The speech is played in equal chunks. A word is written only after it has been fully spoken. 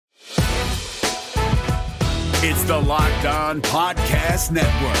It's the Locked On Podcast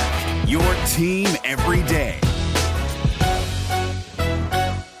Network, your team every day.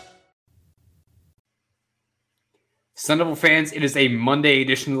 Sun Devil fans, it is a Monday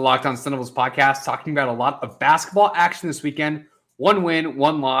edition of the Locked On Sun Devils podcast, talking about a lot of basketball action this weekend. One win,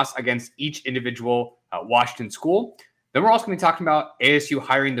 one loss against each individual Washington school. Then we're also going to be talking about ASU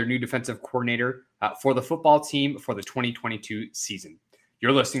hiring their new defensive coordinator for the football team for the 2022 season.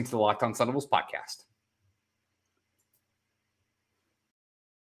 You're listening to the Locked On Sun Devils podcast.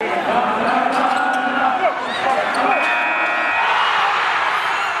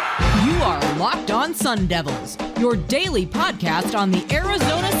 Locked On Sun Devils, your daily podcast on the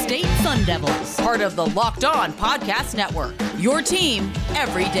Arizona State Sun Devils. Part of the Locked On Podcast Network, your team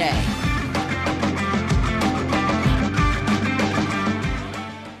every day.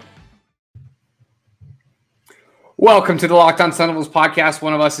 Welcome to the Locked On Sun Devils podcast.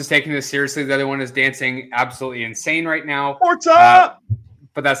 One of us is taking this seriously. The other one is dancing absolutely insane right now. What's up?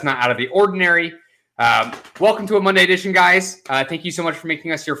 But that's not out of the ordinary. Welcome to a Monday edition, guys. Thank you so much for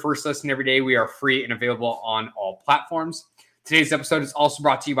making us your first listen every day. We are free and available on all platforms. Today's episode is also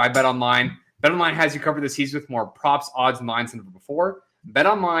brought to you by BetOnline. BetOnline has you covered this season with more props, odds, and lines than ever before.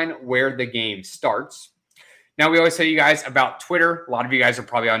 BetOnline, where the game starts. Now, we always tell you guys about Twitter. A lot of you guys are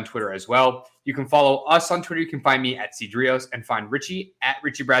probably on Twitter as well. You can follow us on Twitter. You can find me at Cedrios and find Richie at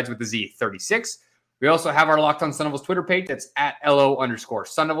RichieBrads with the Z36. We also have our Locked On Sun Devils Twitter page. That's at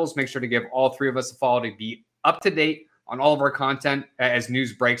LO_Sun Devils. Make sure to give all three of us a follow to be up to date on all of our content as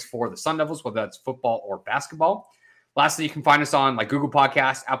news breaks for the Sun Devils, whether that's football or basketball. Lastly, you can find us on Google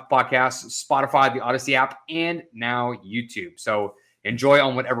Podcasts, Apple Podcasts, Spotify, the Odyssey app, and now YouTube. So enjoy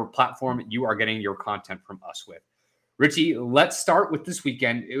on whatever platform you are getting your content from us with. Richie, let's start with this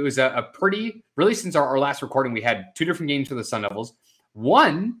weekend. It was a pretty, really since our last recording, we had two different games for the Sun Devils.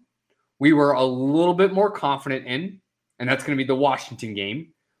 One, we were a little bit more confident in, and that's going to be the Washington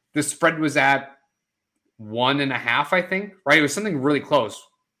game. The spread was at 1.5, I think, right? It was something really close. I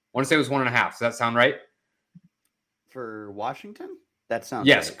want to say it was 1.5. Does that sound right? For Washington? That sounds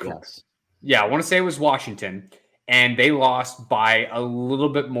yes, right. Correct. Yes. Yeah, I want to say it was Washington, and they lost by a little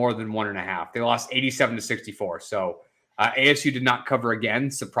bit more than 1.5. They lost 87-64. So ASU did not cover again.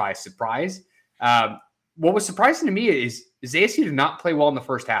 Surprise, surprise. What was surprising to me is ASU did not play well in the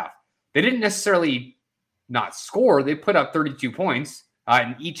first half. They didn't necessarily not score. They put up 32 points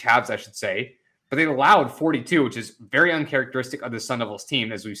in each halves, I should say. But they allowed 42, which is very uncharacteristic of the Sun Devils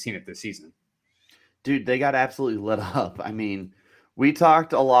team as we've seen it this season. Dude, they got absolutely lit up. I mean, we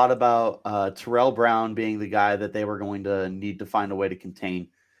talked a lot about Terrell Brown being the guy that they were going to need to find a way to contain.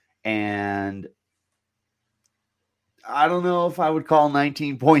 And I don't know if I would call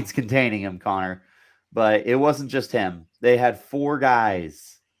 19 points containing him, Connor. But it wasn't just him. They had four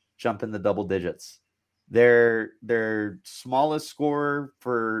guys jump in the double digits. Their smallest scorer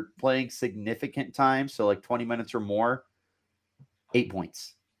for playing significant time, so 20 minutes or more, 8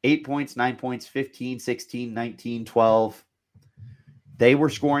 points. 8 points, 9 points, 15, 16, 19, 12. They were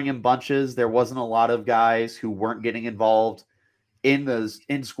scoring in bunches. There wasn't a lot of guys who weren't getting involved in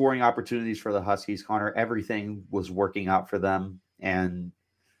scoring opportunities for the Huskies, Connor. Everything was working out for them, and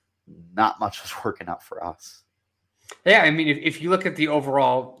not much was working out for us. Yeah, I mean, if you look at the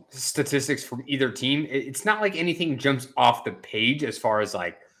overall statistics from either team, it's not like anything jumps off the page as far as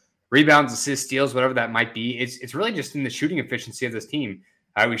rebounds, assists, steals, whatever that might be. It's really just in the shooting efficiency of this team.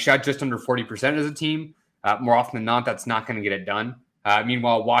 We shot just under 40% as a team. More often than not, that's not going to get it done.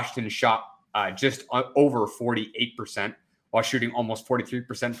 Meanwhile, Washington shot just over 48% while shooting almost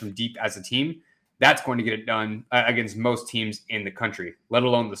 43% from deep as a team. That's going to get it done against most teams in the country, let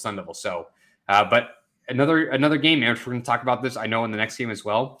alone the Sun Devils. So, but Another game, man. We're going to talk about this, I know, in the next game as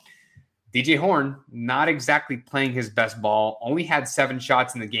well. DJ Horn, not exactly playing his best ball. Only had 7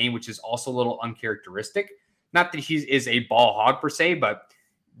 shots in the game, which is also a little uncharacteristic. Not that he is a ball hog per se, but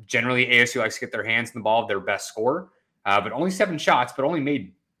generally ASU likes to get their hands on the ball of their best scorer. But only 7 shots, but only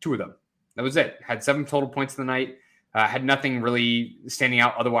made 2 of them. That was it. Had 7 total points in the night. Had nothing really standing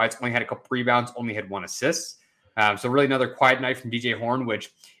out otherwise. Only had a couple rebounds. Only had 1 assist. So really another quiet night from DJ Horn,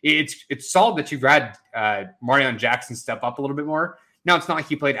 which it's solid that you've had Marion Jackson step up a little bit more. Now, it's not like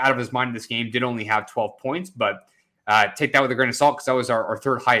he played out of his mind in this game, did only have 12 points, but take that with a grain of salt because that was our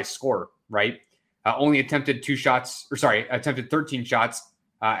third highest score, right? Only attempted 13 shots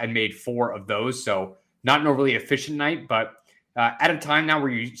and made 4 of those. So not an overly efficient night, but at a time now where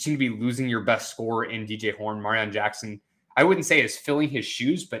you seem to be losing your best scorer in DJ Horn, Marion Jackson, I wouldn't say is filling his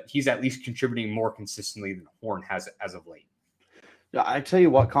shoes, but he's at least contributing more consistently than Horn has as of late. I tell you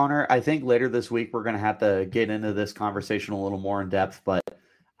what, Connor, I think later this week we're going to have to get into this conversation a little more in depth, but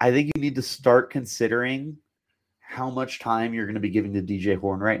I think you need to start considering how much time you're going to be giving to DJ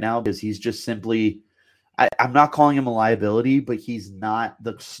Horn right now, because he's just simply, I'm not calling him a liability, but he's not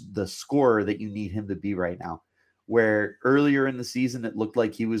the scorer that you need him to be right now. Where earlier in the season, it looked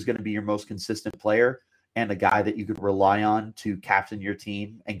like he was going to be your most consistent player and a guy that you could rely on to captain your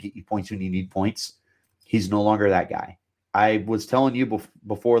team and get you points when you need points. He's no longer that guy. I was telling you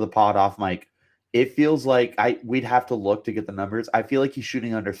before the pod off mic, it feels like we'd have to look to get the numbers. I feel like he's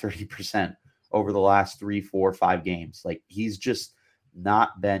shooting under 30% over the last 3, 4, 5 games. Like, he's just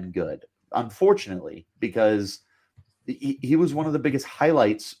not been good, unfortunately, because he was one of the biggest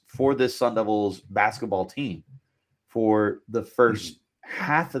highlights for this Sun Devils basketball team for the first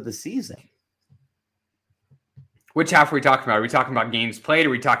half of the season. Which half are we talking about? Are we talking about games played? Are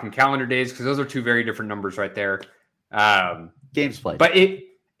we talking calendar days? Because those are two very different numbers right there. Games played. But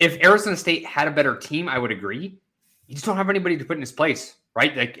if Arizona State had a better team, I would agree. You just don't have anybody to put in his place,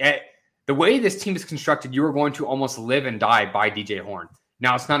 right? Like, the way this team is constructed, you are going to almost live and die by DJ Horn.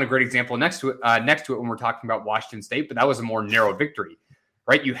 Now, it's not a great example next to it when we're talking about Washington State, but that was a more narrow victory,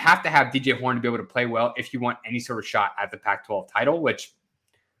 right? You have to have DJ Horn to be able to play well if you want any sort of shot at the Pac-12 title, which,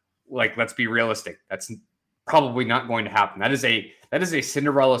 like, let's be realistic. That's probably not going to happen. That is a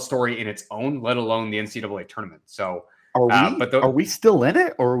Cinderella story in its own, let alone the NCAA tournament. So, are we still in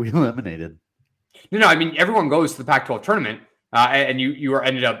it, or are we eliminated? No. I mean, everyone goes to the Pac-12 tournament, and you are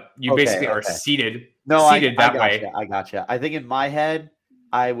ended up basically are seated. Seated that way. I gotcha. I think in my head,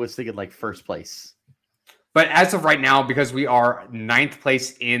 I was thinking like first place. But as of right now, because we are 9th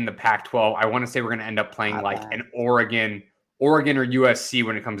place in the Pac-12, I want to say we're going to end up playing an Oregon or USC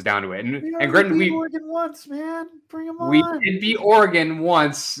when it comes down to it. And granted, we Oregon once, man. Bring them on. We did beat Oregon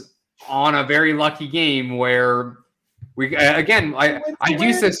once on a very lucky game where we I've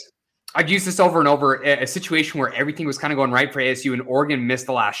used this over and over, a situation where everything was kind of going right for ASU, and Oregon missed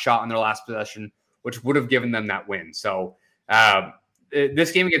the last shot on their last possession, which would have given them that win. So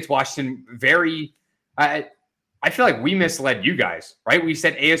this game against Washington, I feel like we misled you guys, right? We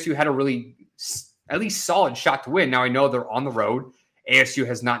said ASU had a really at least solid shot to win. Now, I know they're on the road. ASU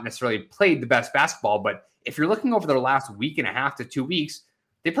has not necessarily played the best basketball, but if you're looking over their last week and a half to 2 weeks,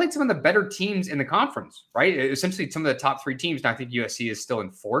 they played some of the better teams in the conference, right? Essentially, some of the top 3 teams. Now, I think USC is still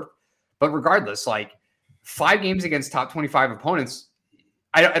in 4th. But regardless, like 5 games against top 25 opponents,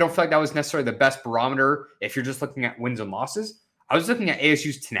 I don't feel like that was necessarily the best barometer if you're just looking at wins and losses. I was looking at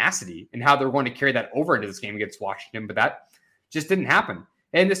ASU's tenacity and how they're going to carry that over into this game against Washington, but that just didn't happen.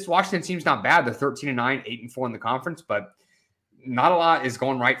 And this Washington team's not bad. They're 13-9, 8-4 in the conference, but not a lot is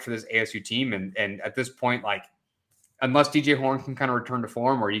going right for this ASU team. And at this point, like, unless DJ Horn can kind of return to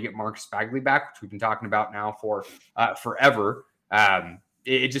form, or you get Marcus Bagley back, which we've been talking about now for forever,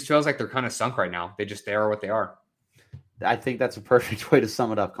 it just feels like they're kind of sunk right now. They are what they are. I think that's a perfect way to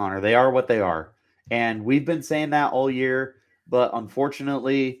sum it up, Connor. They are what they are. And we've been saying that all year, but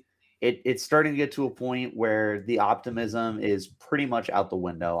unfortunately, it's starting to get to a point where the optimism is pretty much out the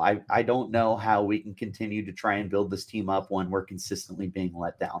window. I don't know how we can continue to try and build this team up when we're consistently being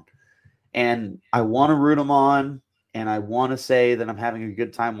let down. And I want to root them on, and I want to say that I'm having a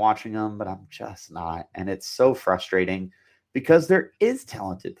good time watching them, but I'm just not. And it's so frustrating because there is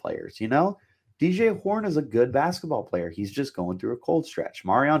talented players, you know? DJ Horn is a good basketball player. He's just going through a cold stretch.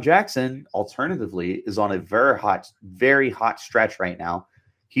 Marion Jackson, alternatively, is on a very hot stretch right now.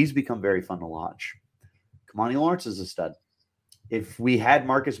 He's become very fun to watch. Kamani Lawrence is a stud. If we had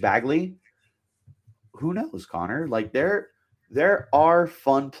Marcus Bagley, who knows, Connor? Like, there are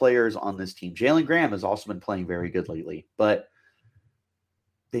fun players on this team. Jalen Graham has also been playing very good lately, but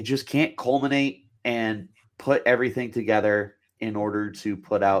they just can't culminate and put everything together in order to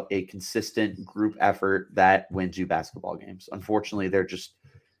put out a consistent group effort that wins you basketball games. Unfortunately, they're just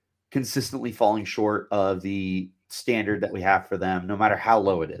consistently falling short of the standard that we have for them, no matter how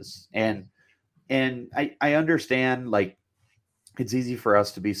low it is. And I understand, like, it's easy for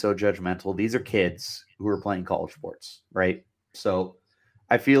us to be so judgmental. These are kids who are playing college sports, right? So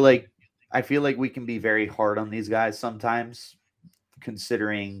I feel like we can be very hard on these guys sometimes,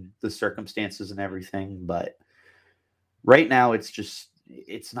 considering the circumstances and everything, but right now,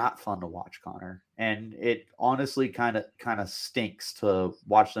 it's not fun to watch, Connor. And it honestly kind of stinks to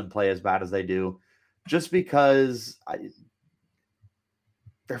watch them play as bad as they do, just because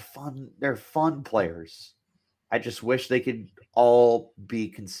they're fun. They're fun players. I just wish they could all be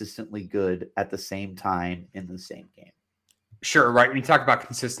consistently good at the same time in the same game. Sure, right. When you talk about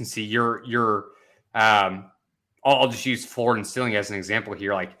consistency, I'll just use Florida and Stealing as an example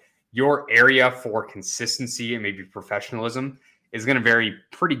here. Like, your area for consistency and maybe professionalism is going to vary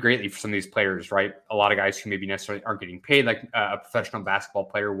pretty greatly for some of these players, right? A lot of guys who maybe necessarily aren't getting paid like a professional basketball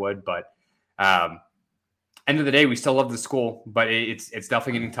player would, but end of the day, we still love the school, but it's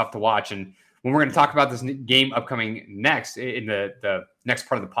definitely getting tough to watch. And when we're going to talk about this game upcoming next in the next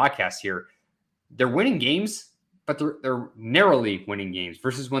part of the podcast here, they're winning games, but they're narrowly winning games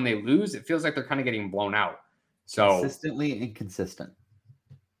versus when they lose, it feels like they're kind of getting blown out. So consistently inconsistent.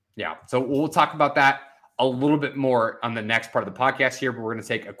 Yeah. So we'll talk about that a little bit more on the next part of the podcast here, but we're going to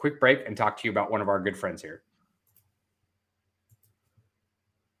take a quick break and talk to you about one of our good friends here.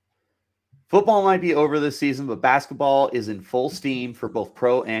 Football might be over this season, but basketball is in full steam for both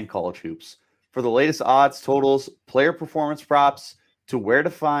pro and college hoops. For the latest odds, totals, player performance props, to where to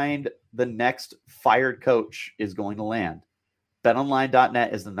find the next fired coach is going to land,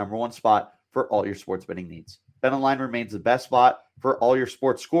 BetOnline.net is the number one spot for all your sports betting needs. BetOnline remains the best spot for all your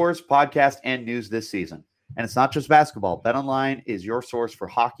sports scores, podcasts, and news this season. And it's not just basketball. BetOnline is your source for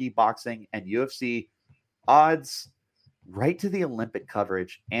hockey, boxing, and UFC odds, right to the Olympic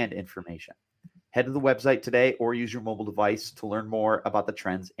coverage and information. Head to the website today or use your mobile device to learn more about the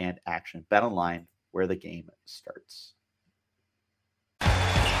trends and action. BetOnline, where the game starts.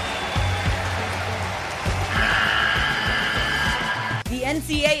 The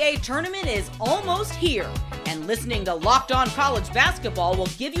NCAA tournament is almost here, and listening to Locked On College Basketball will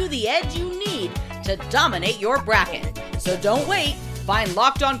give you the edge you need to dominate your bracket. So don't wait. Find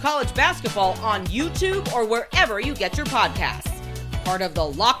Locked On College Basketball on YouTube or wherever you get your podcasts. Part of the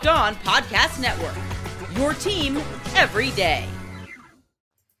Locked On Podcast Network. Your team every day.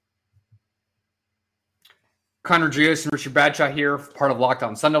 Connor Drios and Richard Bradshaw here, part of Locked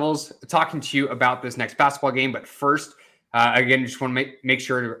On Sun Devils, talking to you about this next basketball game. But first, again, just want to make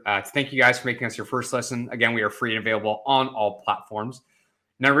sure to thank you guys for making us your first listen. Again, we are free and available on all platforms.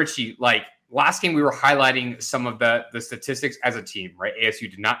 Now, Richie, like last game, we were highlighting some of the statistics as a team, right? ASU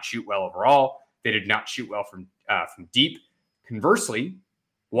did not shoot well overall. They did not shoot well from deep. Conversely,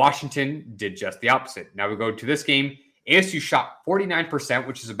 Washington did just the opposite. Now we go to this game. ASU shot 49%,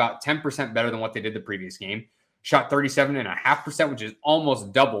 which is about 10% better than what they did the previous game. Shot 37.5%, which is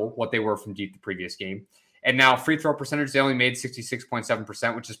almost double what they were from deep the previous game. And now free throw percentage, they only made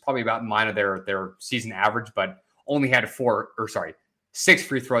 66.7%, which is probably about in line of their season average, but only had 6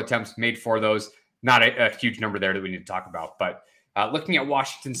 free throw attempts, made 4 of those. Not a huge number there that we need to talk about. But looking at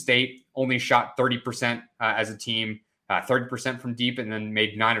Washington State, only shot 30% as a team, 30% from deep, and then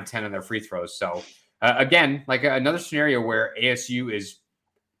made 9 of 10 on their free throws. So again, like another scenario where ASU is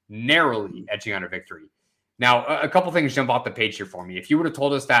narrowly edging on a victory. Now, a couple things jump off the page here for me. If you would have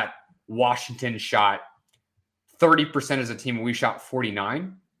told us that Washington shot 30% as a team and we shot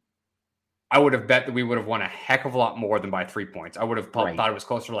 49, I would have bet that we would have won a heck of a lot more than by 3 points. I would have thought it was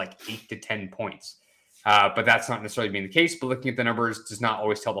closer to like 8 to 10 points. But that's not necessarily being the case. But looking at the numbers does not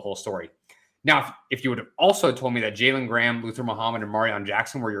always tell the whole story. Now, if you would have also told me that Jalen Graham, Luther Muhammad, and Marion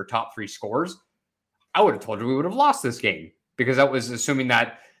Jackson were your top 3 scorers, I would have told you we would have lost this game because I was assuming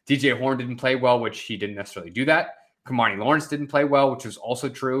that DJ Horn didn't play well, which he didn't necessarily do that. Kamani Lawrence didn't play well, which was also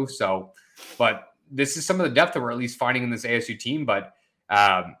true. So, but this is some of the depth that we're at least finding in this ASU team, but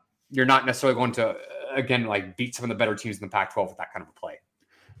you're not necessarily going to, again, like beat some of the better teams in the Pac-12 with that kind of a play.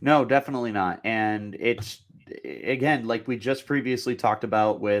 No, definitely not. And it's, again, like we just previously talked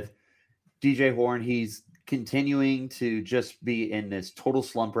about with DJ Horn, he's continuing to just be in this total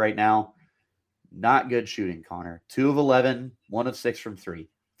slump right now. Not good shooting, Connor. 2 of 11, 1 of 6 from 3,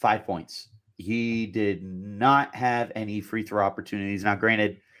 5 points. He did not have any free throw opportunities. Now,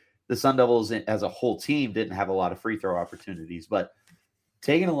 granted, the Sun Devils as a whole team didn't have a lot of free throw opportunities, but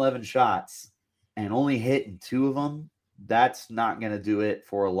taking 11 shots and only hitting 2 of them, that's not going to do it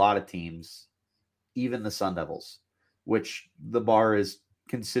for a lot of teams, even the Sun Devils, which the bar is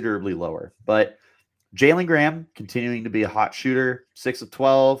considerably lower. But Jalen Graham continuing to be a hot shooter, 6 of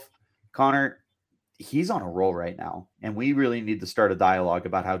 12. Connor, he's on a roll right now, and we really need to start a dialogue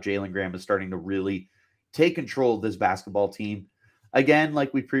about how Jalen Graham is starting to really take control of this basketball team. Again,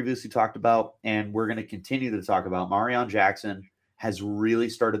 like we previously talked about, and we're going to continue to talk about, Marion Jackson has really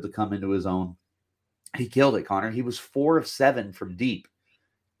started to come into his own. He killed it, Connor. He was 4 of 7 from deep,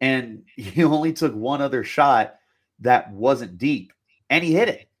 and he only took 1 other shot that wasn't deep, and he hit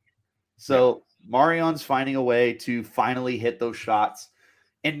it. So Marion's finding a way to finally hit those shots.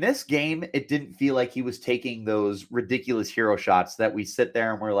 In this game, it didn't feel like he was taking those ridiculous hero shots that we sit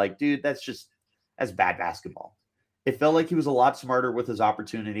there and we're like, dude, that's bad basketball. It felt like he was a lot smarter with his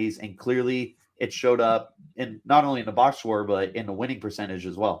opportunities, and clearly it showed up in not only in the box score, but in the winning percentage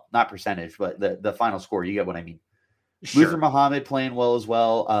as well. Not percentage, but the final score. You get what I mean. Sure. Luther Muhammad playing well as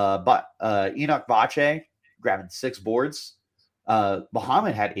well. But Enoch Bache grabbing 6 boards.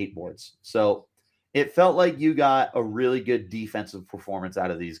 Muhammad had 8 boards. So it felt like you got a really good defensive performance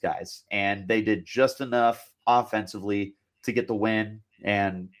out of these guys, and they did just enough offensively to get the win,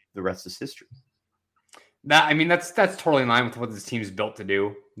 and the rest is history. That's totally in line with what this team is built to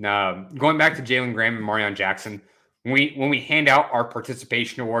do. Going back to Jalen Graham and Marion Jackson, when we hand out our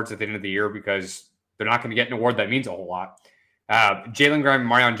participation awards at the end of the year, because they're not going to get an award that means a whole lot, Jalen Graham and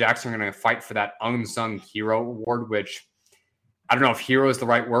Marion Jackson are going to fight for that unsung hero award, which I don't know if hero is the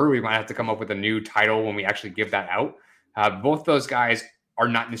right word. We might have to come up with a new title when we actually give that out. Both those guys are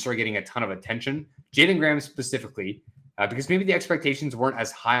not necessarily getting a ton of attention. Jalen Graham specifically, because maybe the expectations weren't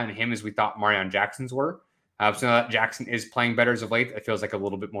as high on him as we thought Marion Jackson's were. So now that Jackson is playing better as of late, it feels like a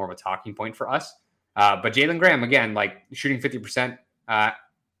little bit more of a talking point for us. But Jalen Graham, again, like shooting 50%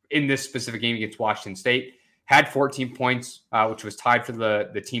 in this specific game against Washington State, had 14 points, which was tied for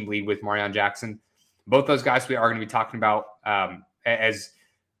the team lead with Marion Jackson. Both those guys we are going to be talking about as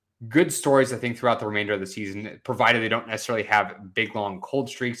good stories, I think, throughout the remainder of the season, provided they don't necessarily have big, long cold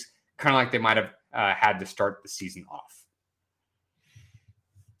streaks, kind of like they might have had to start the season off.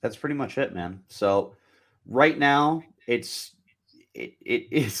 That's pretty much it, man. So right now, it's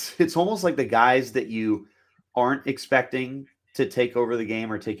almost like the guys that you aren't expecting to take over the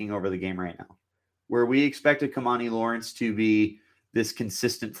game are taking over the game right now. Where we expected Kamani Lawrence to be this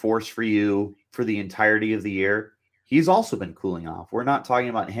consistent force for you for the entirety of the year, he's also been cooling off. We're not talking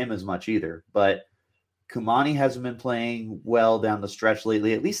about him as much either, but Kamani hasn't been playing well down the stretch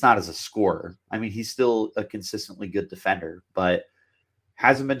lately, at least not as a scorer. I mean, he's still a consistently good defender, but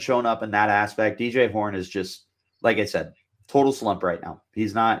hasn't been showing up in that aspect. DJ Horn is just, like I said, total slump right now.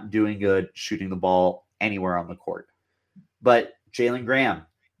 He's not doing good shooting the ball anywhere on the court. But Jalen Graham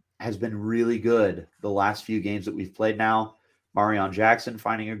has been really good the last few games that we've played now. Marion Jackson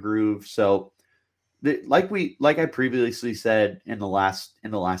finding a groove. So like I previously said in the last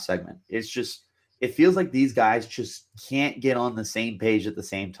segment, it feels like these guys just can't get on the same page at the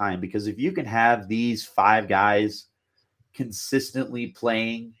same time, because if you can have these 5 guys consistently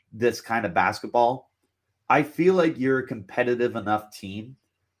playing this kind of basketball, I feel like you're a competitive enough team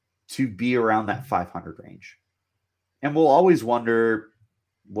to be around that 500 range. And we'll always wonder,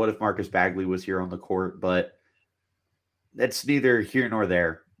 what if Marcus Bagley was here on the court? But that's neither here nor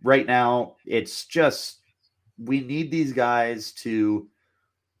there. Right now, it's just we need these guys to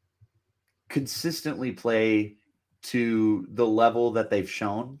consistently play to the level that they've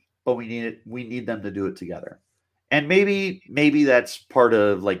shown, but we need them to do it together. And maybe that's part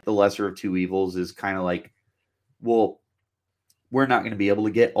of like the lesser of two evils, is kind of like, well, we're not going to be able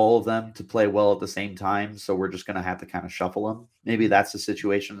to get all of them to play well at the same time, so we're just going to have to kind of shuffle them. Maybe that's the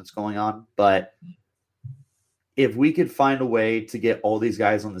situation that's going on. But if we could find a way to get all these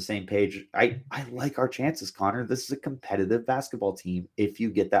guys on the same page, I like our chances, Connor. This is a competitive basketball team if you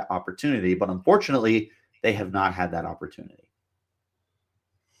get that opportunity. But unfortunately, they have not had that opportunity.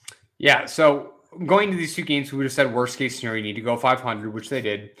 Yeah, so going to these 2 games, we would have said worst case scenario, you need to go 500, which they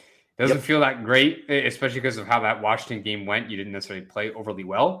did. Doesn't feel that great, especially because of how that Washington game went. You didn't necessarily play overly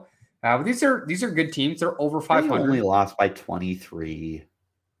well. But these are good teams. They're over 500. They only lost by 23.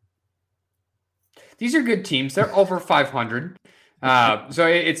 These are good teams. They're over 500. So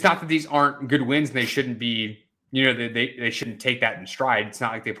it's not that these aren't good wins and they shouldn't be, they shouldn't take that in stride. It's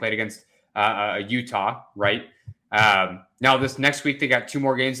not like they played against Utah, right? Now this next week, they got 2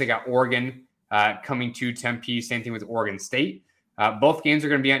 more games. They got Oregon coming to Tempe. Same thing with Oregon State. Both games are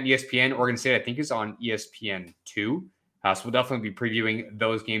going to be on ESPN. Oregon State, I think, is on ESPN 2. So we'll definitely be previewing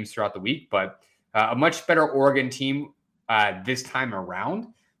those games throughout the week. But a much better Oregon team this time around.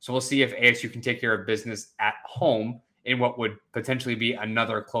 So we'll see if ASU can take care of business at home in what would potentially be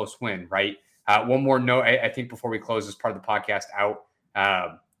another close win, right? One more note, I think, before we close this part of the podcast out.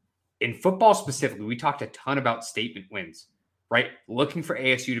 In football specifically, we talked a ton about statement wins, right? Looking for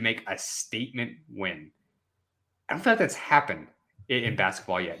ASU to make a statement win. I don't feel like that's happened in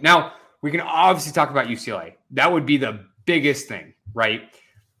basketball yet. Now, we can obviously talk about UCLA. That would be the biggest thing, right?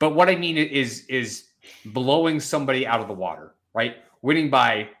 But what I mean is blowing somebody out of the water, right? Winning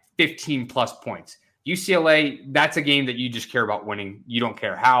by 15 plus points. UCLA, that's a game that you just care about winning. You don't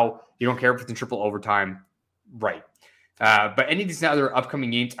care how. You don't care if it's in triple overtime. Right. But any of these other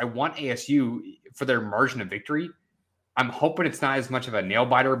upcoming games, I want ASU for their margin of victory. I'm hoping it's not as much of a nail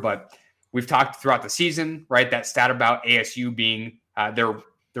biter, but we've talked throughout the season, right? That stat about ASU being their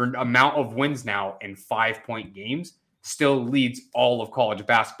amount of wins now in 5-point games still leads all of college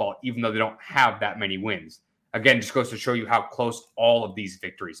basketball, even though they don't have that many wins. Again, just goes to show you how close all of these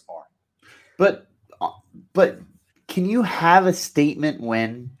victories are. But can you have a statement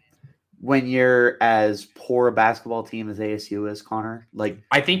win when you're as poor a basketball team as ASU is, Connor? Like,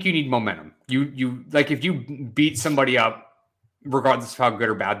 I think you need momentum. You like if you beat somebody up, regardless of how good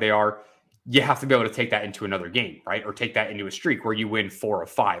or bad they are, you have to be able to take that into another game, right? Or take that into a streak where you win 4 of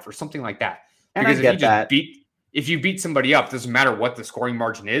 5 or something like that. And Because I get that. If you beat somebody up, it doesn't matter what the scoring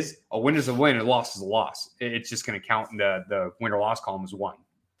margin is. A win is a win, a loss is a loss. It's just going to count in the win or loss column as one.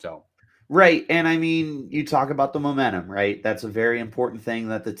 So, right. And I mean, you talk about the momentum, right? That's a very important thing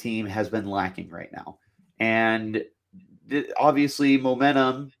that the team has been lacking right now. And obviously,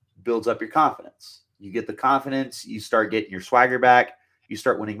 momentum builds up your confidence. You get the confidence, you start getting your swagger back, you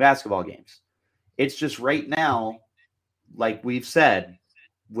start winning basketball games. It's just right now, like we've said,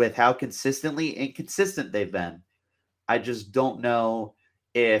 with how consistently inconsistent they've been, I just don't know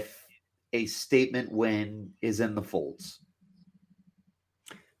if a statement win is in the folds.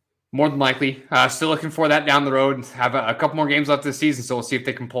 More than likely. Still looking for that down the road. Have a couple more games left this season, so we'll see if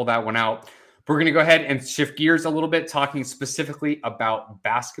they can pull that one out. We're going to go ahead and shift gears a little bit, talking specifically about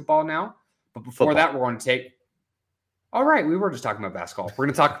basketball now. But before that, we're going to take... All right, we were just talking about basketball. We're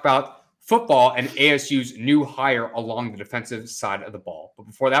going to talk about football and ASU's new hire along the defensive side of the ball. But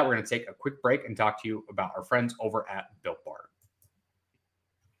before that, we're going to take a quick break and talk to you about our friends over at Built Bar.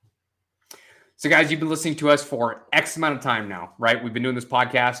 So, guys, you've been listening to us for X amount of time now, right? We've been doing this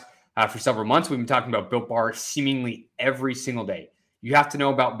podcast for several months. We've been talking about Built Bar seemingly every single day. You have to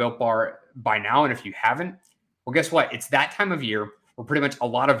know about Built Bar by now, and if you haven't, well, guess what? It's that time of year where pretty much a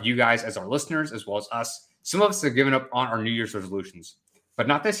lot of you guys as our listeners, as well as us, some of us have given up on our New Year's resolutions, but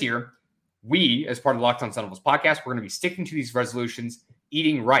not this year. We, as part of the Locked On Sun Devils podcast, we're going to be sticking to these resolutions,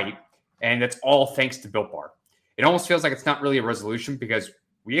 eating right, and that's all thanks to Built Bar. It almost feels like it's not really a resolution because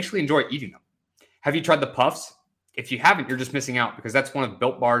we actually enjoy eating them. Have you tried the Puffs? If you haven't, you're just missing out because that's one of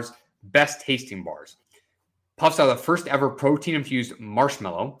Built Bar's best tasting bars. Puffs are the first ever protein-infused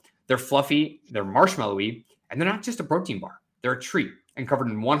marshmallow. They're fluffy, they're marshmallowy, and they're not just a protein bar. They're a treat and covered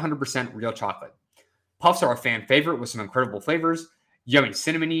in 100% real chocolate. Puffs are a fan favorite with some incredible flavors. Yummy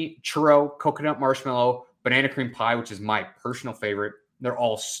cinnamony, churro, coconut marshmallow, banana cream pie, which is my personal favorite. They're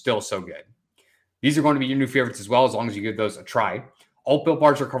all still so good. These are going to be your new favorites as well, as long as you give those a try. All Built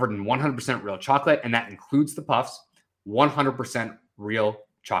Bars are covered in 100% real chocolate, and that includes the Puffs, 100% real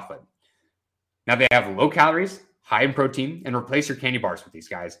chocolate. Now, they have low calories, high in protein, and replace your candy bars with these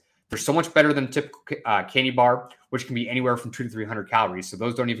guys. They're so much better than a typical candy bar, which can be anywhere from 200 to 300 calories, so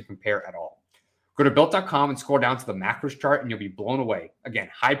those don't even compare at all. Go to Built.com and scroll down to the macros chart, and you'll be blown away. Again,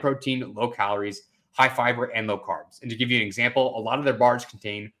 high protein, low calories, high fiber, and low carbs. And to give you an example, a lot of their bars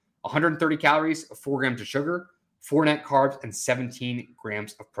contain 130 calories, 4 grams of sugar, 4 net carbs, and 17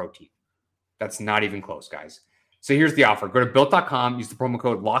 grams of protein. That's not even close, guys. So here's the offer. Go to Built.com, use the promo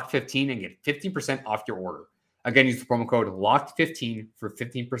code LOCK15 and get 15% off your order. Again, use the promo code LOCK15 for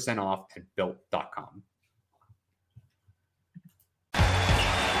 15% off at Built.com.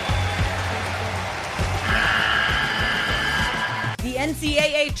 The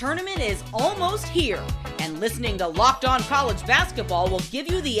NCAA tournament is almost here, and listening to Locked On College Basketball will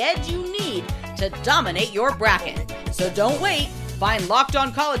give you the edge you need to dominate your bracket. So don't wait. Find Locked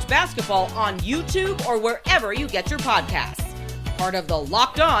On College Basketball on YouTube or wherever you get your podcasts. Part of the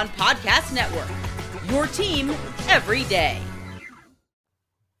Locked On Podcast Network. Your team every day.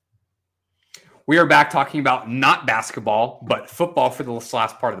 We are back talking about not basketball, but football for the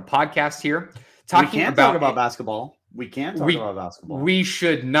last part of the podcast here. We can't talk about basketball. We can't talk about basketball. We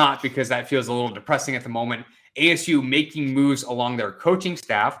should not, because that feels a little depressing at the moment. ASU making moves along their coaching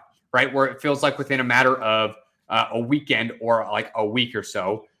staff, right, where it feels like within a matter of a weekend or like a week or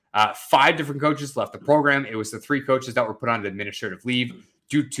so, 5 different coaches left the program. It was the 3 coaches that were put on administrative leave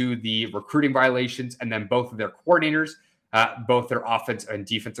due to the recruiting violations, and then both of their coordinators, both their offensive and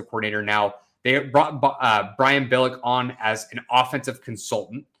defensive coordinator. Now, they brought Brian Billick on as an offensive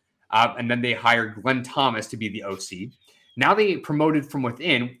consultant. And then they hired Glenn Thomas to be the OC. Now they promoted from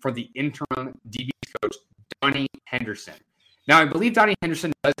within for the interim DB coach, Donnie Henderson. Now, I believe Donnie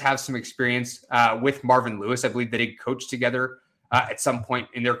Henderson does have some experience with Marvin Lewis. I believe they did coach together at some point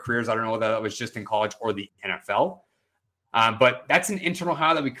in their careers. I don't know whether that was just in college or the NFL. But that's an internal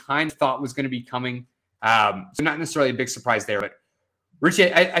hire that we kind of thought was going to be coming. So not necessarily a big surprise there. But,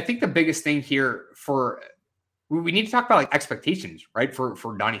 Richie, I think the biggest thing here we need to talk about like expectations, right?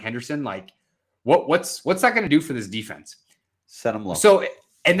 For Donnie Henderson, like what's that going to do for this defense? Set him low. So,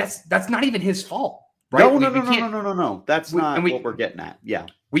 and that's not even his fault, right? No. That's not what we're getting at. Yeah,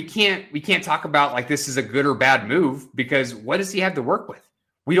 we can't talk about like this is a good or bad move because what does he have to work with?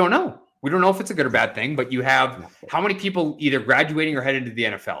 We don't know. We don't know if it's a good or bad thing. But you have how many people either graduating or headed to the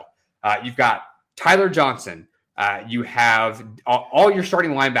NFL? You've got Tyler Johnson. You have all your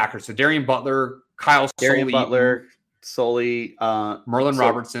starting linebackers. So Darian Butler. Sully, Merlin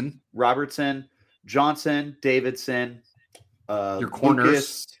Robertson, Johnson, Davidson, your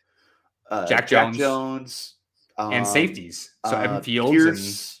corners, Jack Jones, and safeties. So Evan Fields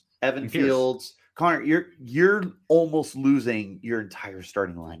Pierce, Evan Fields. Connor, you're almost losing your entire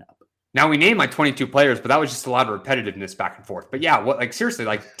starting lineup. Now we named like 22 players, but that was just a lot of repetitiveness back and forth. But yeah, seriously,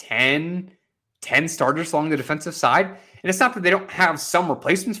 like 10 starters along the defensive side. And it's not that they don't have some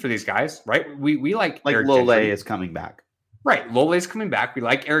replacements for these guys, right? We like Eric Lole Gentry. is coming back. Right. Lole is coming back. We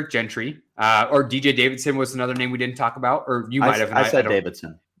like Eric Gentry. Or DJ Davidson was another name we didn't talk about. Or you might have. I said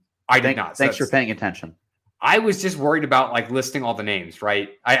Davidson. I did not. Thanks for paying attention. I was just worried about like listing all the names, right?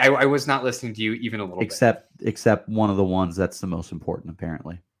 I was not listening to you even a little bit. Except one of the ones that's the most important,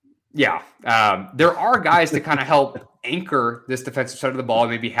 apparently. Yeah. There are guys to kind of help anchor this defensive side of the ball,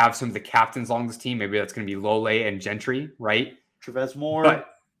 maybe have some of the captains along this team. Maybe that's going to be Lole and Gentry, right? Trevez Moore. But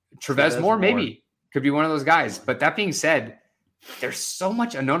Trevez Moore maybe could be one of those guys. But that being said, there's so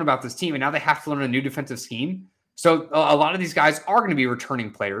much unknown about this team, and now they have to learn a new defensive scheme. So a lot of these guys are going to be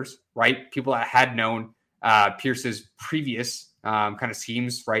returning players, right? People that had known Pierce's previous kind of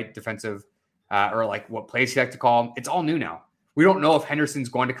schemes, right? Defensive or like what plays he like to call them. It's all new now. We don't know if Henderson's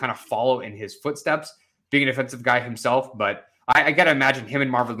going to kind of follow in his footsteps, being a defensive guy himself, but I got to imagine him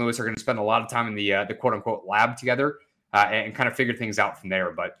and Marvin Lewis are going to spend a lot of time in the quote unquote lab together and kind of figure things out from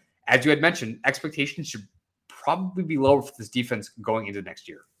there. But as you had mentioned, expectations should probably be lower for this defense going into next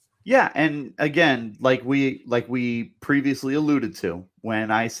year. Yeah, and again, like we previously alluded to, when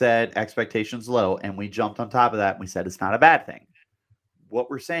I said expectations low, and we jumped on top of that, and we said it's not a bad thing. What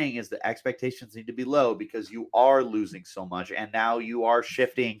we're saying is the expectations need to be low because you are losing so much, and now you are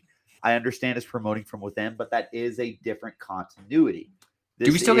shifting. I understand it's promoting from within, but that is a different continuity.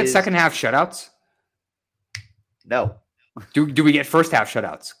 Do we still get second half shutouts? No. Do we get first half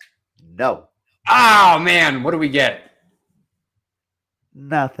shutouts? No. Oh man, what do we get?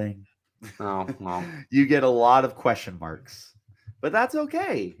 Nothing. Oh, well. You get a lot of question marks, but that's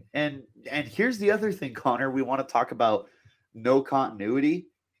okay. And here's the other thing, Connor. We want to talk about no continuity.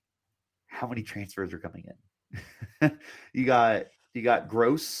 How many transfers are coming in? You got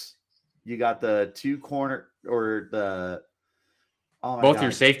Gross. You got the two corner or the both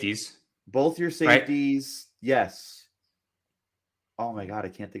your safeties. Both your safeties. Right? Yes. Oh my God, I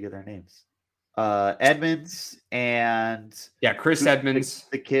can't think of their names. Edmonds and Chris Edmonds,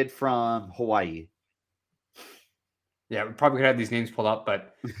 the kid from Hawaii. Yeah, we probably could have these names pulled up,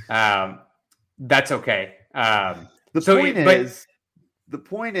 but that's okay. The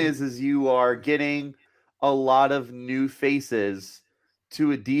point is you are getting a lot of new faces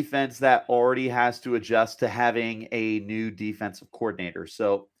to a defense that already has to adjust to having a new defensive coordinator.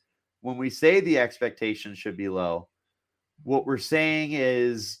 So when we say the expectation should be low, what we're saying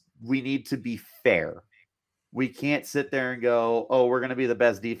is we need to be fair. We can't sit there and go, "Oh, we're going to be the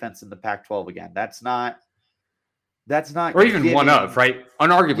best defense in the Pac-12 again." That's not. Or even one of, right?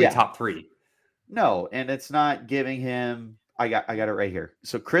 Unarguably top 3. No, and it's not giving him. I got it right here.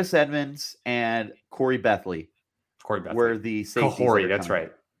 So Chris Edmonds and Corey Bethley were the safeties. Corey, that's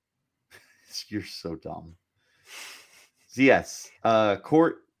right. You're so dumb. So yes,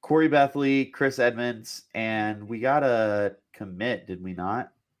 Corey Bethley, Chris Edmonds, and we got a commit, did we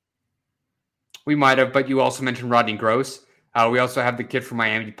not? We might have, but you also mentioned Rodney Gross. We also have the kid from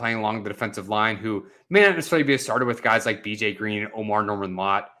Miami playing along the defensive line who may not necessarily be a starter with guys like BJ Green, Omar Norman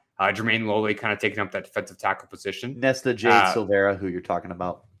Lott, Jermaine Lole kind of taking up that defensive tackle position. Nesta Jade Silvera, who you're talking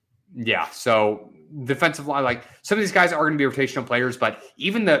about. Yeah, so defensive line, like some of these guys are going to be rotational players, but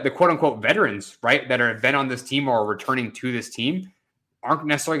even the quote-unquote veterans, right, that have been on this team or are returning to this team aren't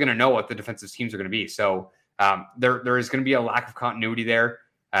necessarily going to know what the defensive schemes are going to be. So there is going to be a lack of continuity there.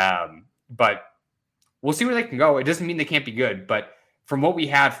 But we'll see where they can go. It doesn't mean they can't be good, but from what we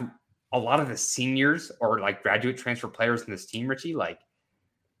had from a lot of the seniors or like graduate transfer players in this team, Richie, like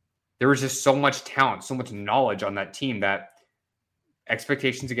there was just so much talent, so much knowledge on that team that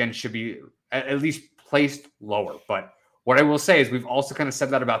expectations again should be at least placed lower. But what I will say is we've also kind of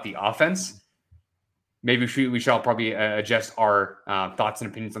said that about the offense. Maybe we shall probably adjust our thoughts and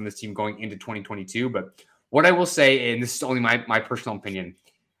opinions on this team going into 2022. But what I will say, and this is only my personal opinion,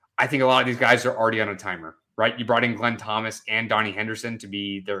 I think a lot of these guys are already on a timer, right? You brought in Glenn Thomas and Donnie Henderson to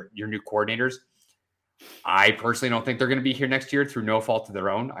be your new coordinators. I personally don't think they're going to be here next year through no fault of their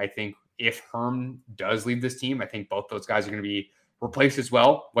own. I think if Herm does leave this team, I think both those guys are going to be replaced as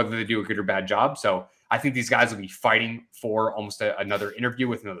well, whether they do a good or bad job. So I think these guys will be fighting for almost another interview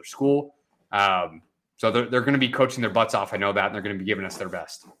with another school. So they're going to be coaching their butts off. I know that, and they're going to be giving us their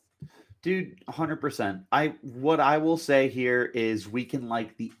best. Dude, 100%. What I will say here is we can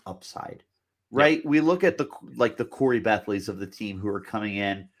like the upside, right? Yeah. We look at the Corey Bethleys of the team who are coming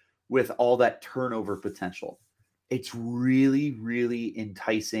in with all that turnover potential. It's really, really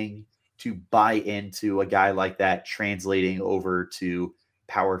enticing to buy into a guy like that translating over to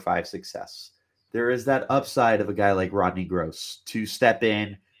Power 5 success. There is that upside of a guy like Rodney Gross to step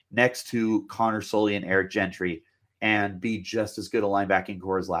in next to Connor Sully and Eric Gentry and be just as good a linebacking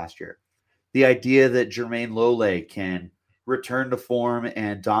core as last year. The idea that Jermaine Lole can return to form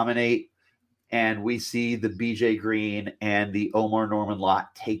and dominate, and we see the BJ Green and the Omar Norman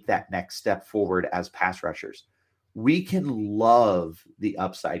lot take that next step forward as pass rushers. We can love the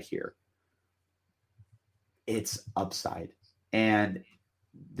upside here. It's upside. And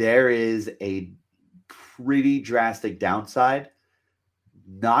there is a pretty drastic downside,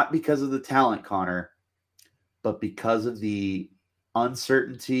 not because of the talent, Connor, but because of the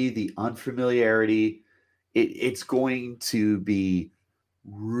uncertainty, the unfamiliarity. It's going to be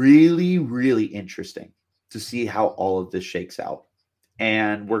really, really interesting to see how all of this shakes out.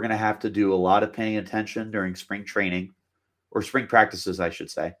 And we're going to have to do a lot of paying attention during spring training, or spring practices, I should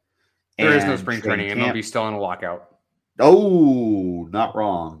say. There is no spring training. MLB's still in a lockout. Oh, not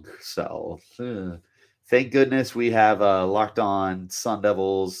wrong. So thank goodness we have Locked On Sun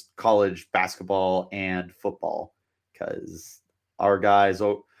Devils, college basketball, and football, because our guys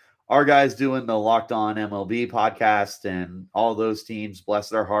doing the Locked On MLB podcast and all those teams, bless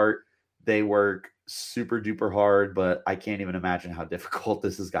their heart, they work super duper hard, but I can't even imagine how difficult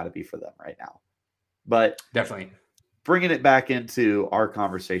this has got to be for them right now. But definitely bringing it back into our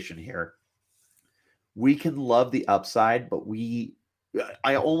conversation here, we can love the upside, but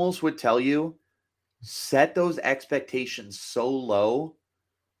I almost would tell you, set those expectations so low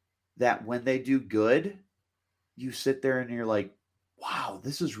that when they do good, you sit there and you're like, wow,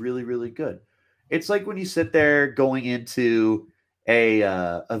 this is really, really good. It's like when you sit there going into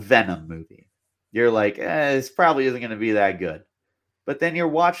a Venom movie. You're like, this probably isn't going to be that good. But then you're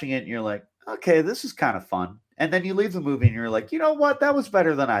watching it and you're like, okay, this is kind of fun. And then you leave the movie and you're like, you know what? That was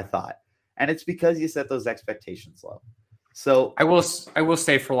better than I thought. And it's because you set those expectations low. So I will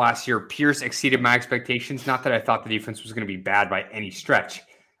say for last year, Pierce exceeded my expectations. Not that I thought the defense was going to be bad by any stretch.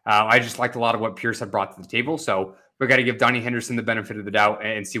 I just liked a lot of what Pierce had brought to the table. So we got to give Donnie Henderson the benefit of the doubt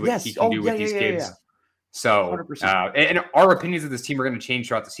and see what he can do with these kids. Yeah. So, and our opinions of this team are going to change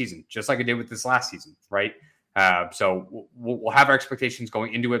throughout the season, just like it did with this last season, right? So we'll have our expectations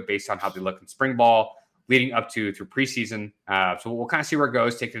going into it based on how they look in spring ball, leading up through preseason. So we'll kind of see where it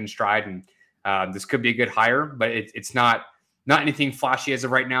goes, take it in stride, and this could be a good hire, but it's not anything flashy as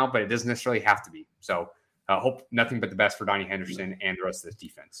of right now, but it doesn't necessarily have to be. So hope nothing but the best for Donnie Henderson and the rest of this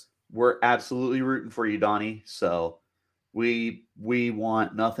defense. We're absolutely rooting for you, Donnie. So we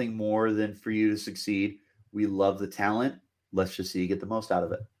want nothing more than for you to succeed. We love the talent. Let's just see you get the most out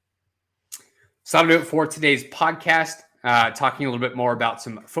of it. So that'll do it for today's podcast. Talking a little bit more about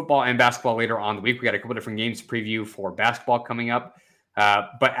some football and basketball later on in the week. We got a couple different games to preview for basketball coming up.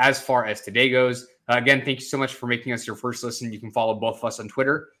 But as far as today goes, again, thank you so much for making us your first listen. You can follow both of us on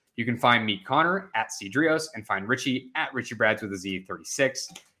Twitter. You can find me, Connor, at Cedrios, and find Richie at RichieBrads with a Z36.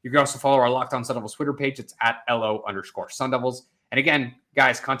 You can also follow our Locked On Sun Devils Twitter page. It's at LO_Sun Devils. And again,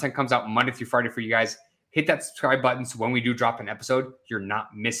 guys, content comes out Monday through Friday for you guys. Hit that subscribe button so when we do drop an episode, you're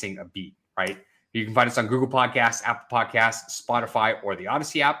not missing a beat, right? You can find us on Google Podcasts, Apple Podcasts, Spotify, or the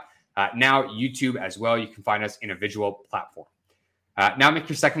Odyssey app. Now, YouTube as well. You can find us in a visual platform. Now make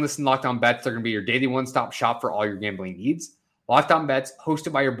your second listen Locked On Bets. They're going to be your daily one-stop shop for all your gambling needs. Locked On Bets,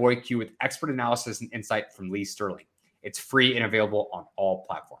 hosted by your boy Q with expert analysis and insight from Lee Sterling. It's free and available on all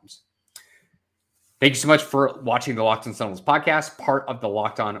platforms. Thank you so much for watching the Locked On Sun Devils podcast, part of the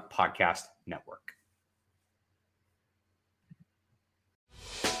Locked On Podcast Network.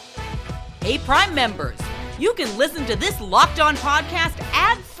 Hey, Prime members, you can listen to this Locked On podcast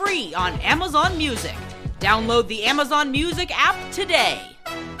ad-free on Amazon Music. Download the Amazon Music app today.